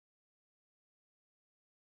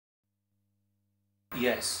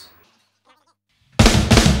Yes.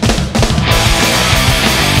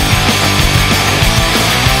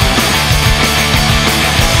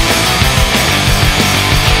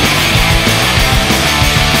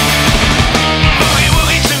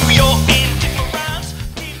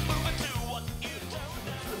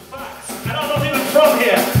 From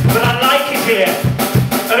here, but I like it here.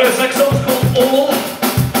 And it was like song's called All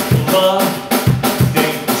the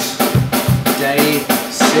Things. Day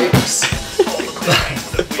 6.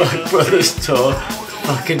 Black Brothers tour.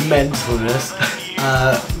 Fucking mentalness.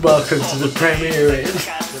 Welcome to the premiere.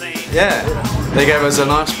 Yeah, they gave us a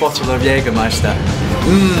nice bottle of Jägermeister.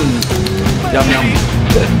 Yum yum.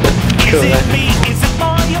 Cool, is it me? Is it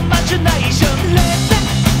my imagination?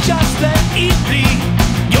 Just let it be.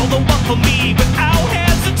 You're the one for me without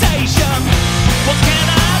hesitation. What can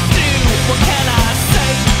I do? What can I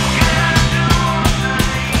say?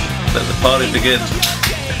 Let the party begin.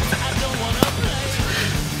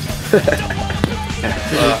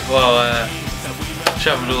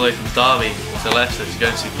 Travelled all the way from Derby to Leicester to go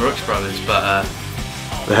and see Brooks Brothers, but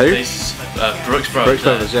The who? Brooks Brothers. Brooks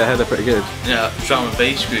Brothers, yeah, they're pretty good. Yeah, drum and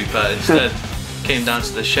bass group, but instead came down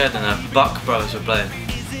to the shed and Buck Brothers were playing.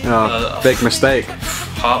 Oh, big mistake.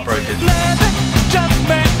 Heartbroken. Just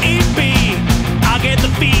let it be. I get the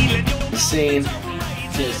feeling. Scene.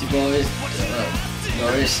 Thirsty Boys.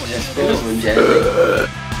 Norris, Jesper and Jeremy.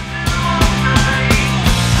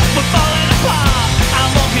 We're falling apart. I'm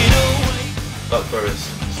walking away. Buck Brothers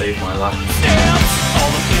saved my life. Steps, all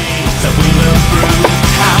the things that we went through.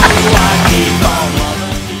 How do I keep on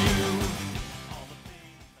loving you?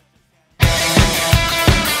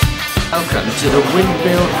 Welcome to the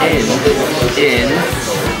Windmill Inn in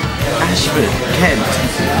Ashford, Kent.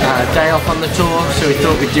 Day off on the tour, so we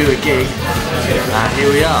thought we'd do a gig.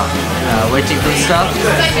 Here we are, waiting for the stuff,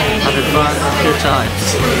 having fun, good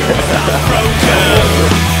times.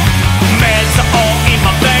 Meds are all in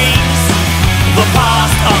my veins. The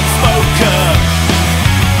past unspoken.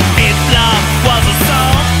 If love was a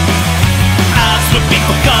song, as would be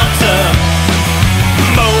forgotten.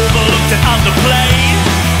 Overlooked and underplayed.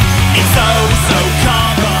 It's so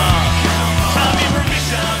common. I'm in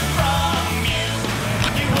remission from you.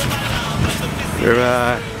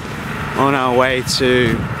 We're on our way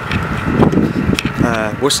to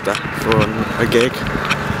Worcester for a gig.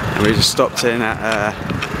 And we just stopped in at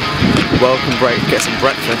Welcome Break to get some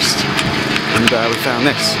breakfast, and we found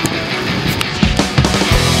this.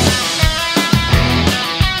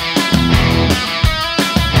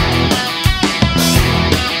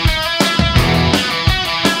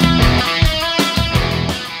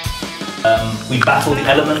 We battled the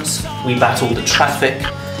elements, we battled the traffic,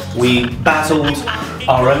 we battled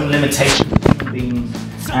our own limitations,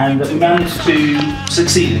 and we managed to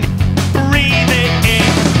succeed. Breathe it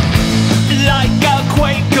in like a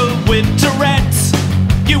Quaker with Tourette's.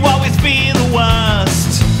 You always be the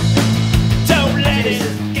worst. Don't let it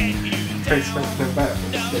get you.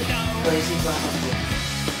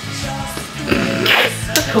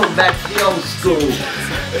 Come back to the old school.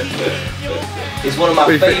 It's one of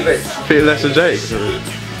my favourites. Peter Lesser Jake.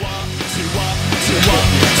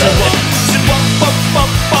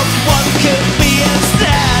 What could be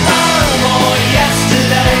instead? No more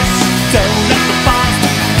yesterdays. Don't let the past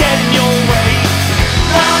get in your way.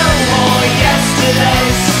 No more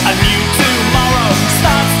yesterdays. A new tomorrow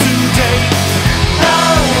starts today. No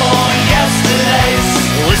more yesterdays.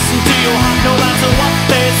 Listen to your heart no matter what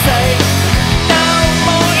they say. No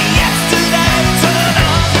more yesterdays. Turn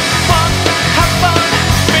on what happened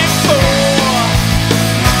before.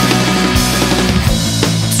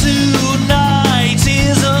 Tonight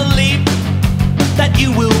is a leap that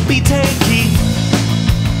you will be taking,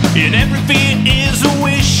 and everything is a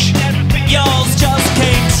wish. Yours just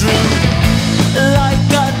came true, like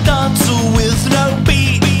a dancer with no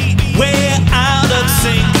beat. We're out of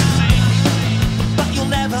sync, but you'll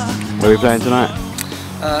never. Where are we playing tonight?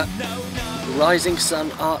 Rising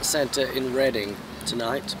Sun Art Centre in Reading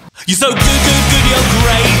tonight. You're so good, you're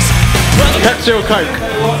great. Pepsi or Coke?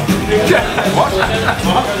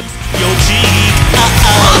 Your cheek,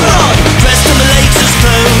 dressed in the latest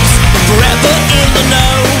clothes, forever in the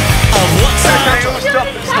know of what's up.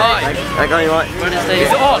 Hi. Okay, right. Is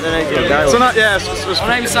it on? So not, yeah, My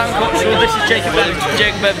name's Sam Cottrell, this is Jacob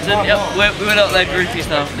Everton. Yep, we went out there groupies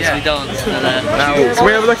now, yeah. We danced. And, so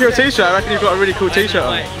we have a look at your t-shirt. I reckon you've got a really cool t-shirt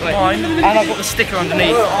on. Mine, and I've got the sticker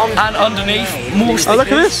underneath. And underneath, more stickers. Oh,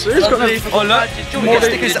 look at this. Who's got underneath, oh look, more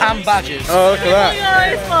stickers and badges. Oh, look at that. No,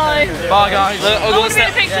 it's fine. Bye guys. I'll get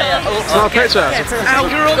a picture. It's not a picture. Ow,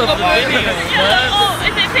 you're on the baby. Yeah, oh,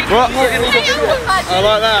 is it What? I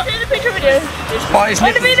like that. In the picture video. Want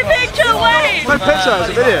to be in the picture, wait! No picture, it's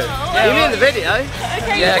a video. You mean the video?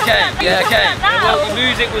 Okay, Yeah, okay, yeah, okay. Well, the Now.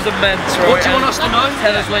 music was immense, right? What do you want us to know?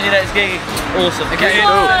 Tell us when your next gig. Awesome. Okay.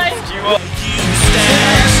 Bye.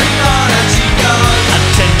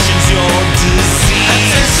 Attention's your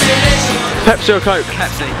disease. Pepsi or Coke?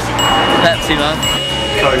 Pepsi. Pepsi, man.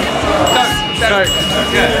 Coke.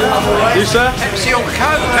 You, sir? Pepsi or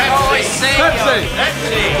Coke? Pepsi. Pepsi.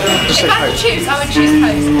 Just say If I had to Coke. choose, I would choose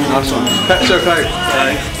Coke. Nice one. Pepsi or Coke?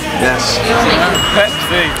 Yes.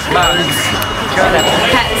 Pepsi. Man.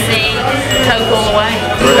 Pepsi, Coke all the way.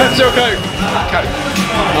 Pepsi or Coke? Coke.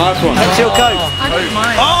 Nice one. Pepsi or Coke? I don't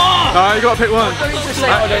mind. Alright, you gotta pick one.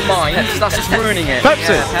 I don't mind. That's just ruining it.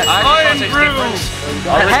 Pepsi. Iron rules.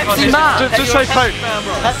 Pepsi, man. Just say Coke.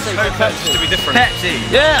 Pepsi. To be different. Pepsi.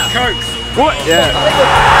 Yeah. Coke. What? Yeah.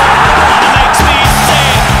 Makes me